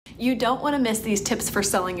you don't want to miss these tips for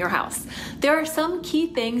selling your house. There are some key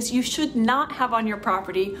things you should not have on your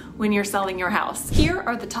property when you're selling your house. Here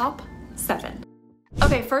are the top 7.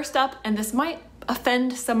 Okay, first up, and this might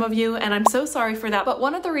offend some of you, and I'm so sorry for that, but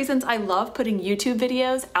one of the reasons I love putting YouTube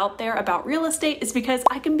videos out there about real estate is because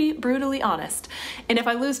I can be brutally honest. And if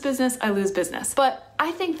I lose business, I lose business. But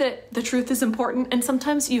I think that the truth is important, and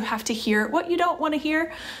sometimes you have to hear what you don't want to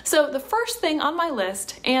hear. So the first thing on my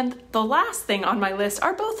list and the last thing on my list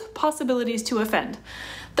are both possibilities to offend.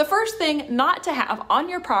 The first thing not to have on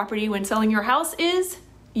your property when selling your house is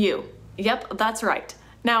you. Yep, that's right.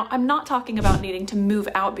 Now, I'm not talking about needing to move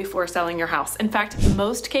out before selling your house. In fact,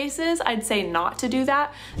 most cases, I'd say not to do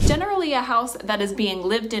that. Generally, a house that is being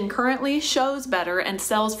lived in currently shows better and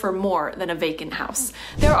sells for more than a vacant house.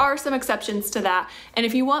 There are some exceptions to that, and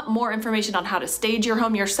if you want more information on how to stage your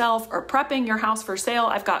home yourself or prepping your house for sale,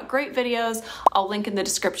 I've got great videos. I'll link in the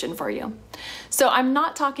description for you. So I'm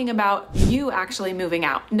not talking about you actually moving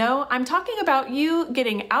out. No, I'm talking about you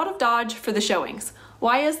getting out of Dodge for the showings.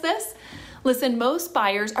 Why is this? Listen, most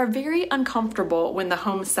buyers are very uncomfortable when the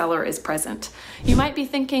home seller is present. You might be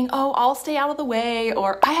thinking, oh, I'll stay out of the way,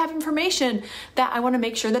 or I have information that I want to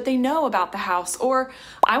make sure that they know about the house, or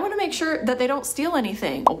I want to make sure that they don't steal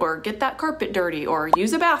anything, or get that carpet dirty, or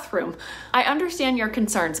use a bathroom. I understand your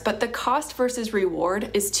concerns, but the cost versus reward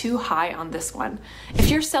is too high on this one. If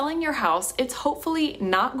you're selling your house, it's hopefully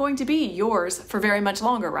not going to be yours for very much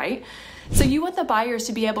longer, right? So you want the buyers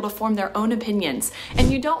to be able to form their own opinions, and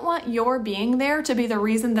you don't want your being there to be the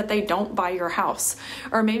reason that they don't buy your house,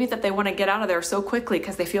 or maybe that they want to get out of there so quickly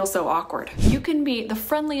because they feel so awkward. You can be the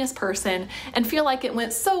friendliest person and feel like it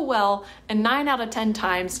went so well, and 9 out of 10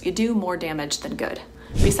 times you do more damage than good.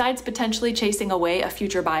 Besides potentially chasing away a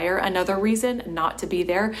future buyer, another reason not to be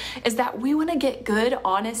there is that we want to get good,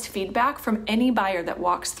 honest feedback from any buyer that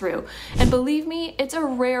walks through. And believe me, it's a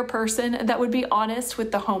rare person that would be honest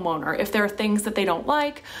with the homeowner if there are things that they don't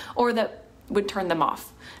like or that would turn them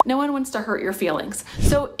off. No one wants to hurt your feelings.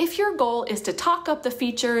 So if your goal is to talk up the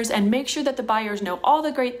features and make sure that the buyers know all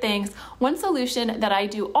the great things, one solution that I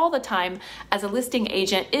do all the time as a listing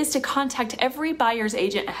agent is to contact every buyer's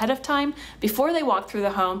agent ahead of time before they walk through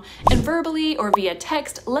the home, and verbally or via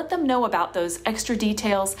text, let them know about those extra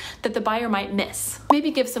details that the buyer might miss.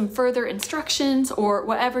 Maybe give some further instructions or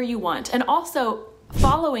whatever you want. And also,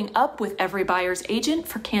 following up with every buyer's agent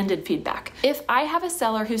for candid feedback. If I have a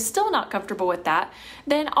seller who's still not comfortable with that,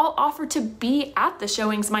 then I'll offer to be at the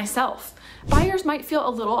showings myself. Buyers might feel a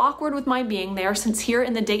little awkward with my being there, since here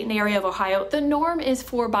in the Dayton area of Ohio, the norm is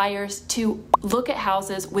for buyers to look at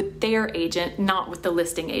houses with their agent, not with the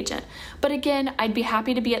listing agent. But again, I'd be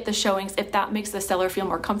happy to be at the showings if that makes the seller feel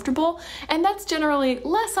more comfortable, and that's generally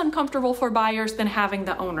less uncomfortable for buyers than having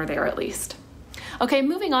the owner there at least. Okay,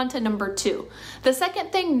 moving on to number 2. The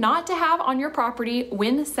second thing not to have on your property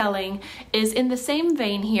when selling is in the same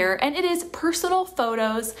vein here, and it is personal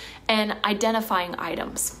photos and identifying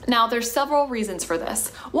items. Now, there's several reasons for this.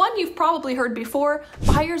 One, you've probably heard before,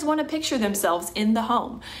 buyers want to picture themselves in the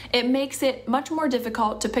home. It makes it much more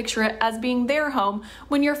difficult to picture it as being their home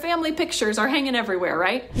when your family pictures are hanging everywhere,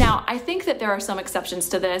 right? Now, I think that there are some exceptions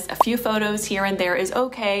to this. A few photos here and there is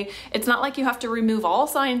okay. It's not like you have to remove all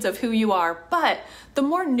signs of who you are, but the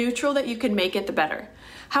more neutral that you can make it, the better.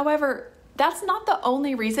 However, that's not the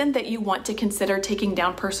only reason that you want to consider taking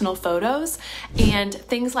down personal photos and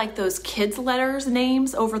things like those kids' letters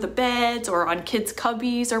names over the beds or on kids'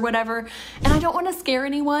 cubbies or whatever. And I don't want to scare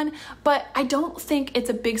anyone, but I don't think it's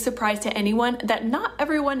a big surprise to anyone that not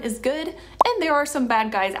everyone is good and there are some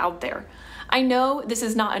bad guys out there. I know this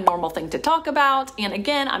is not a normal thing to talk about, and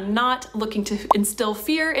again, I'm not looking to instill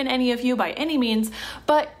fear in any of you by any means,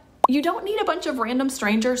 but you don't need a bunch of random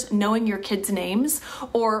strangers knowing your kids' names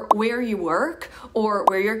or where you work or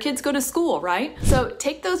where your kids go to school, right? So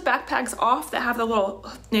take those backpacks off that have the little,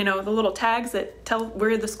 the little tags that tell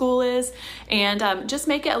where the school is, and just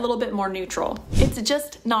make it a little bit more neutral. It's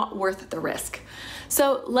just not worth the risk.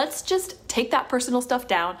 So let's just take that personal stuff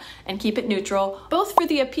down and keep it neutral, both for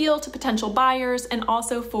the appeal to potential buyers and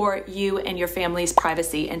also for you and your family's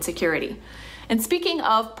privacy and security. And speaking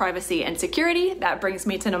of privacy and security, that brings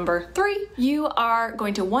me to number 3. You are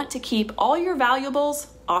going to want to keep all your valuables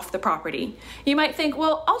off the property. You might think,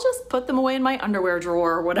 well, I'll just put them away in my underwear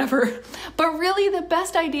drawer or whatever. But really, the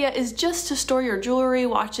best idea is just to store your jewelry,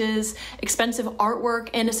 watches, expensive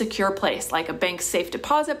artwork in a secure place, like a bank's safe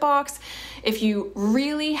deposit box. If you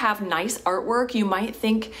really have nice artwork, you might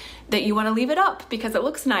think that you want to leave it up because it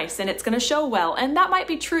looks nice and it's going to show well, and that might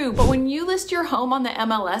be true, but when you list your home on the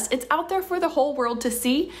MLS, it's out there for the whole world to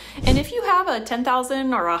see. And if you have a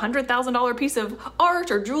 $10,000 or $100,000 piece of art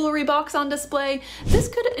or jewelry box on display, this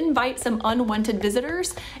could invite some unwanted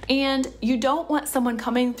visitors, and you don't want someone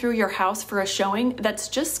coming through your house for a showing that's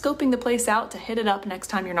just scoping the place out to hit it up next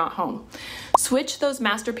time you're not home. Switch those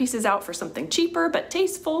masterpieces out for something cheaper but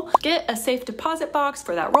tasteful. Get a safe deposit box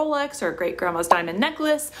for that Rolex or great grandma's diamond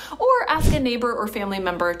necklace, or ask a neighbor or family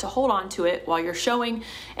member to hold on to it while you're showing.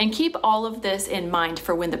 And keep all of this in mind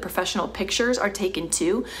for when the professional pictures are taken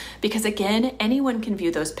too, because again, anyone can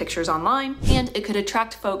view those pictures online and it could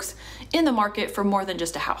attract folks in the market for more than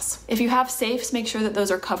just a house. If you have safes, make sure that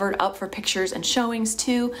those are covered up for pictures and showings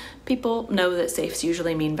too. People know that safes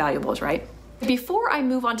usually mean valuables, right? Before I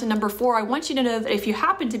move on to number 4, I want you to know that if you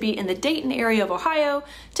happen to be in the Dayton area of Ohio,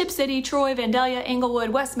 Tip City, Troy, Vandalia,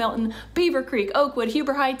 Englewood, West Milton, Beaver Creek, Oakwood,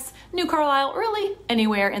 Huber Heights, New Carlisle, really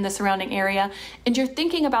anywhere in the surrounding area, and you're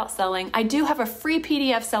thinking about selling, I do have a free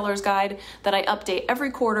PDF seller's guide that I update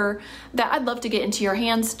every quarter that I'd love to get into your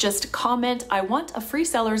hands. Just comment, "I want a free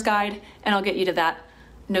seller's guide," and I'll get you to that.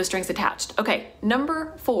 No strings attached. Okay,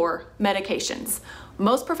 number 4, medications.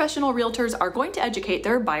 Most professional realtors are going to educate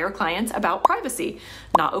their buyer clients about privacy,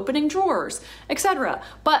 not opening drawers, etc.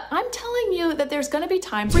 But I'm telling you that there's going to be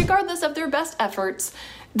times, regardless of their best efforts,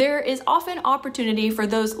 there is often opportunity for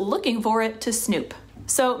those looking for it to snoop.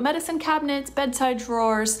 So medicine cabinets, bedside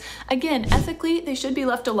drawers, again, ethically, they should be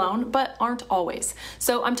left alone, but aren't always.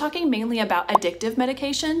 So I'm talking mainly about addictive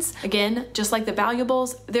medications. Again, just like the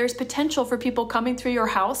valuables, there's potential for people coming through your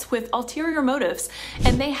house with ulterior motives,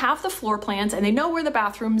 and they have the floor plans and they know where the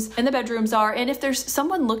bathrooms and the bedrooms are. And if there's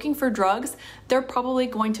someone looking for drugs, they're probably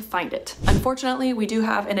going to find it. Unfortunately, we do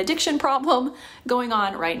have an addiction problem going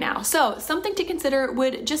on right now. So something to consider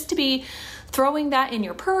would just to be throwing that in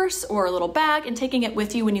your purse or a little bag and taking it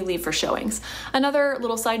with you when you leave for showings. Another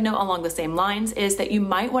little side note along the same lines is that you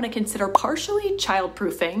might want to consider partially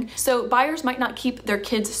childproofing. So buyers might not keep their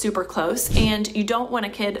kids super close, and you don't want a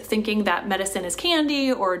kid thinking that medicine is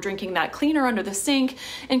candy or drinking that cleaner under the sink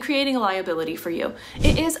and creating a liability for you.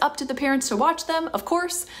 It is up to the parents to watch them, of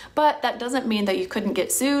course, but that doesn't mean that you couldn't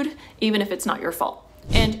get sued, even if it's not your fault.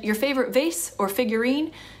 And your favorite vase or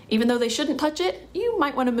figurine, even though they shouldn't touch it, you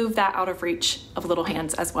might want to move that out of reach of little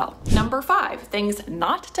hands as well. Number 5, things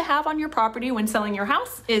not to have on your property when selling your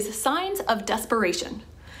house is signs of desperation.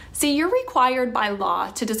 See, you're required by law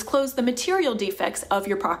to disclose the material defects of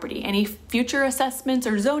your property, any future assessments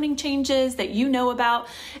or zoning changes that you know about,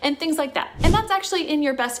 and things like that. And that's actually in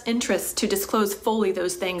your best interest to disclose fully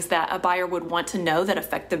those things that a buyer would want to know that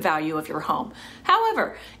affect the value of your home.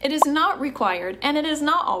 However, it is not required, and it is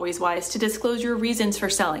not always wise to disclose your reasons for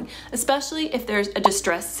selling, especially if there's a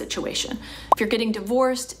distressed situation. If you're getting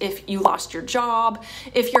divorced, if you lost your job,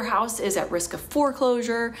 if your house is at risk of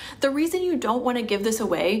foreclosure, the reason you don't want to give this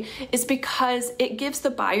away is because it gives the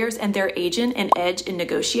buyers and their agent an edge in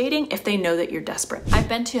negotiating if they know that you're desperate. I've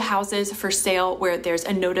been to houses for sale where there's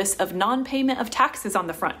a notice of non-payment of taxes on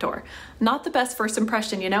the front door. Not the best first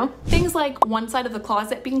impression, you know? Things like one side of the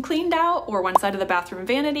closet being cleaned out or one side of the bathroom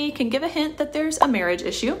vanity can give a hint that there's a marriage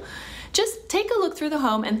issue. Just take a look through the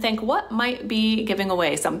home and think what might be giving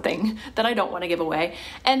away something that I don't want to give away,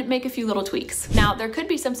 and make a few little tweaks. Now, there could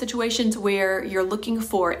be some situations where you're looking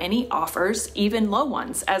for any offers, even low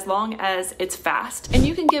ones, as long as it's fast. And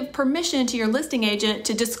you can give permission to your listing agent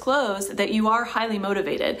to disclose that you are highly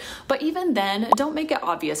motivated. But even then, don't make it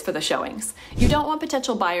obvious for the showings. You don't want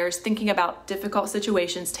potential buyers thinking about difficult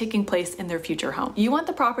situations taking place in their future home. You want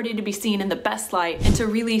the property to be seen in the best light and to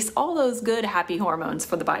release all those good, happy hormones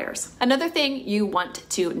for the buyers. Another thing you want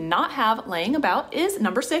to not have laying about is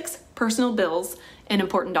number 6, personal bills and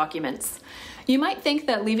important documents. You might think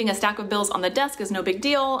that leaving a stack of bills on the desk is no big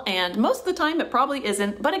deal, and most of the time it probably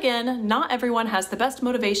isn't, but again, not everyone has the best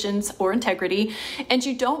motivations or integrity, and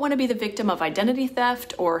you don't want to be the victim of identity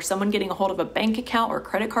theft or someone getting a hold of a bank account or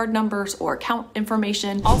credit card numbers or account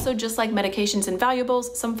information. Also, just like medications and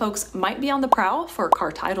valuables, some folks might be on the prowl for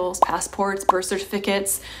car titles, passports, birth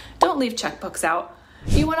certificates. Don't leave checkbooks out.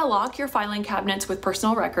 You want to lock your filing cabinets with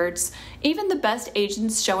personal records. Even the best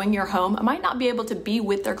agents showing your home might not be able to be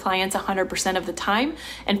with their clients 100% of the time,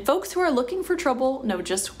 and folks who are looking for trouble know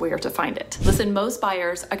just where to find it. Listen, most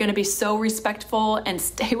buyers are going to be so respectful and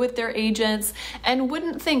stay with their agents and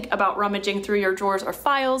wouldn't think about rummaging through your drawers or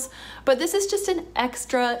files, but this is just an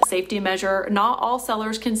extra safety measure not all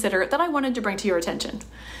sellers consider that I wanted to bring to your attention.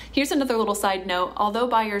 Here's another little side note. Although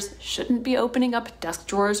buyers shouldn't be opening up desk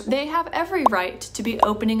drawers, they have every right to be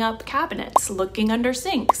opening up cabinets, looking under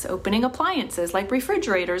sinks, opening a appliances like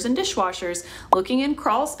refrigerators and dishwashers, looking in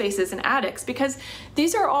crawl spaces and attics, because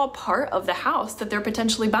these are all part of the house that they're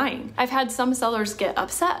potentially buying. I've had some sellers get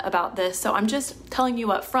upset about this, so I'm just telling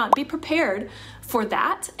you up front, be prepared for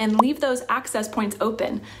that and leave those access points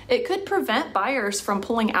open. It could prevent buyers from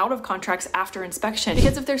pulling out of contracts after inspection,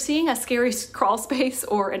 because if they're seeing a scary crawl space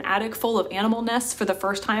or an attic full of animal nests for the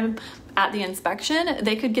first time at the inspection,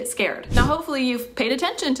 they could get scared. Now, hopefully you've paid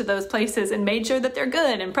attention to those places and made sure that they're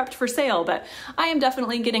good and prepped for sale, but I am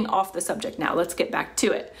definitely getting off the subject now. Let's get back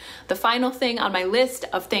to it. The final thing on my list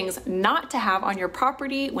of things not to have on your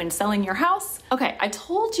property when selling your house. Okay, I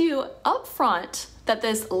told you up front that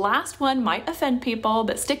this last one might offend people,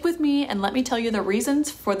 but stick with me and let me tell you the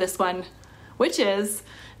reasons for this one, which is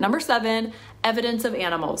number 7, evidence of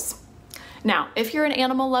animals. Now, if you're an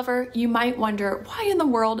animal lover, you might wonder why in the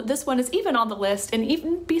world this one is even on the list, and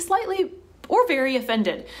even be slightly or very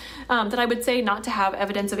offended that I would say not to have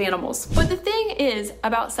evidence of animals. But the thing is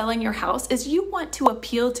about selling your house is you want to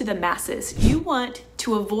appeal to the masses. You want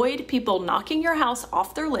to avoid people knocking your house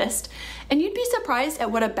off their list, and you'd be surprised at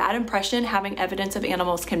what a bad impression having evidence of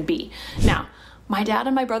animals can be. Now, my dad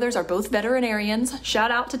and my brothers are both veterinarians. Shout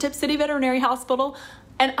out to Tip City Veterinary Hospital.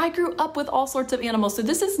 And I grew up with all sorts of animals, so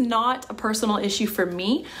this is not a personal issue for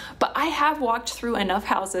me, but I have walked through enough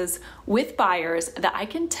houses with buyers that I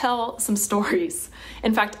can tell some stories.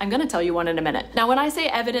 In fact, I'm gonna tell you one in a minute. Now, when I say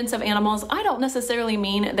evidence of animals, I don't necessarily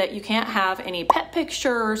mean that you can't have any pet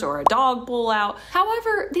pictures or a dog bowl out.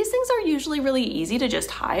 However, these things are usually really easy to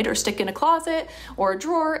just hide or stick in a closet or a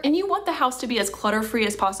drawer, and you want the house to be as clutter-free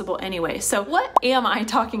as possible anyway. So what am I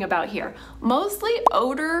talking about here? Mostly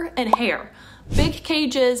odor and hair. Big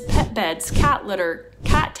cages, pet beds, cat litter,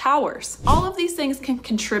 cat towers. All of these things can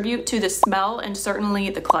contribute to the smell and certainly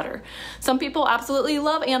the clutter. Some people absolutely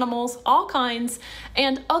love animals, all kinds,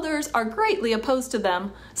 and others are greatly opposed to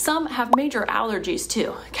them. Some have major allergies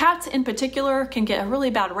too. Cats in particular can get a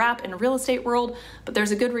really bad rap in the real estate world, but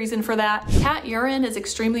there's a good reason for that. Cat urine is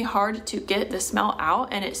extremely hard to get the smell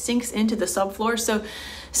out, and it sinks into the subfloor. So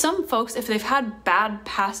some folks, if they've had bad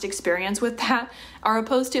past experience with that, are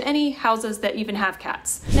opposed to any houses that even have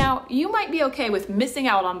cats. Now, you might be okay with missing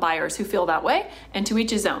out on buyers who feel that way, and to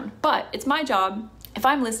each his own, but it's my job, if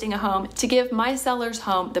I'm listing a home, to give my seller's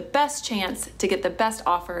home the best chance to get the best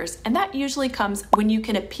offers, and that usually comes when you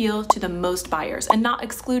can appeal to the most buyers and not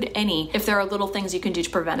exclude any if there are little things you can do to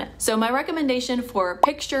prevent it. So my recommendation for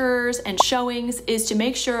pictures and showings is to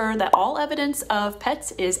make sure that all evidence of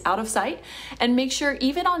pets is out of sight, and make sure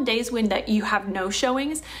even on days when that you have no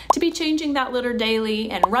showings to be changing that litter daily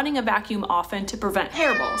and running a vacuum often to prevent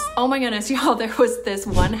hairballs. Oh my goodness, y'all, there was this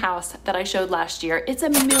one house that I showed last year. It's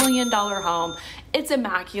 $1 million home. It's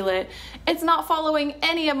immaculate. It's not following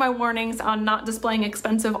any of my warnings on not displaying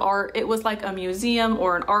expensive art. It was like a museum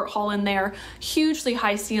or an art hall in there. Hugely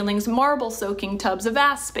high ceilings, marble soaking tubs,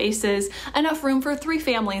 vast spaces, enough room for 3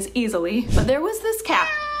 families easily. But there was this cat.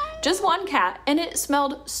 Just one cat, and it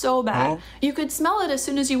smelled so bad. You could smell it as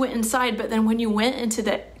soon as you went inside, but then when you went into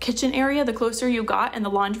the kitchen area, the closer you got, and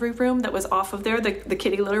the laundry room that was off of there, the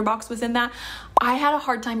kitty litter box was in that, I had a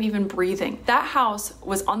hard time even breathing. That house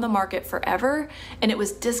was on the market forever, and it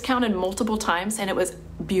was discounted multiple times, and it was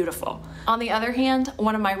beautiful. On the other hand,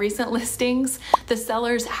 one of my recent listings, the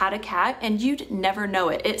sellers had a cat, and you'd never know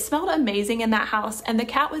it. It smelled amazing in that house, and the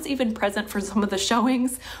cat was even present for some of the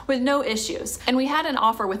showings with no issues. And we had an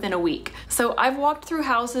offer within a week. So I've walked through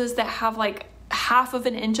houses that have like half of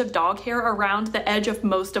an inch of dog hair around the edge of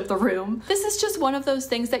most of the room. This is just one of those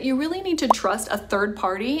things that you really need to trust a third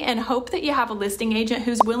party and hope that you have a listing agent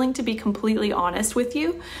who's willing to be completely honest with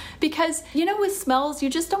you. Because, you know, with smells, you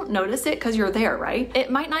just don't notice it because you're there, right? It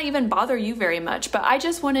might not even bother you very much, but I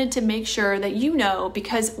just wanted to make sure that you know,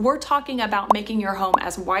 because we're talking about making your home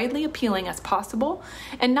as widely appealing as possible.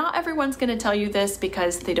 And not everyone's going to tell you this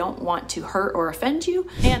because they don't want to hurt or offend you.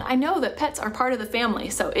 And I know that pets are part of the family,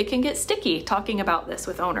 so it can get sticky talking about this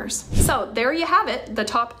with owners. So there you have it, the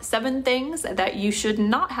top 7 things that you should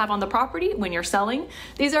not have on the property when you're selling.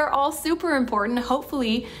 These are all super important.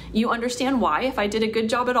 Hopefully you understand why, if I did a good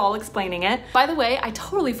job at all explaining it. By the way, I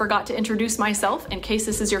totally forgot to introduce myself in case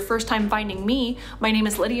this is your first time finding me. My name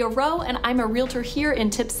is Lydia Rowe, and I'm a realtor here in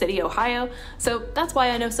Tip City, Ohio. So that's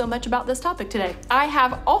why I know so much about this topic today. I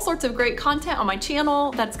have all sorts of great content on my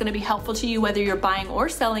channel that's going to be helpful to you whether you're buying or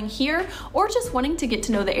selling here or just wanting to get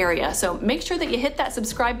to know the area. So make sure that you hit that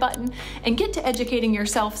subscribe button and get to educating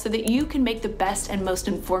yourself so that you can make the best and most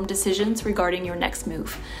informed decisions regarding your next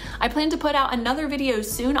move. I plan to put out another video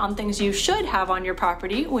soon on things you should have on your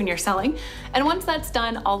property when you're selling, and once that's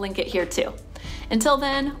done, I'll link it here too. Until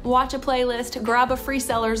then, watch a playlist, grab a free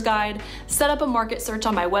seller's guide, set up a market search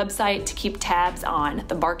on my website to keep tabs on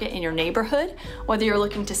the market in your neighborhood. Whether you're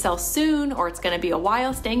looking to sell soon or it's going to be a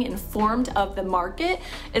while, staying informed of the market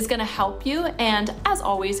is going to help you. And as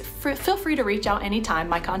always, feel free to reach out anytime.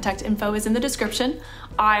 My contact info is in the description.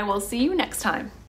 I will see you next time.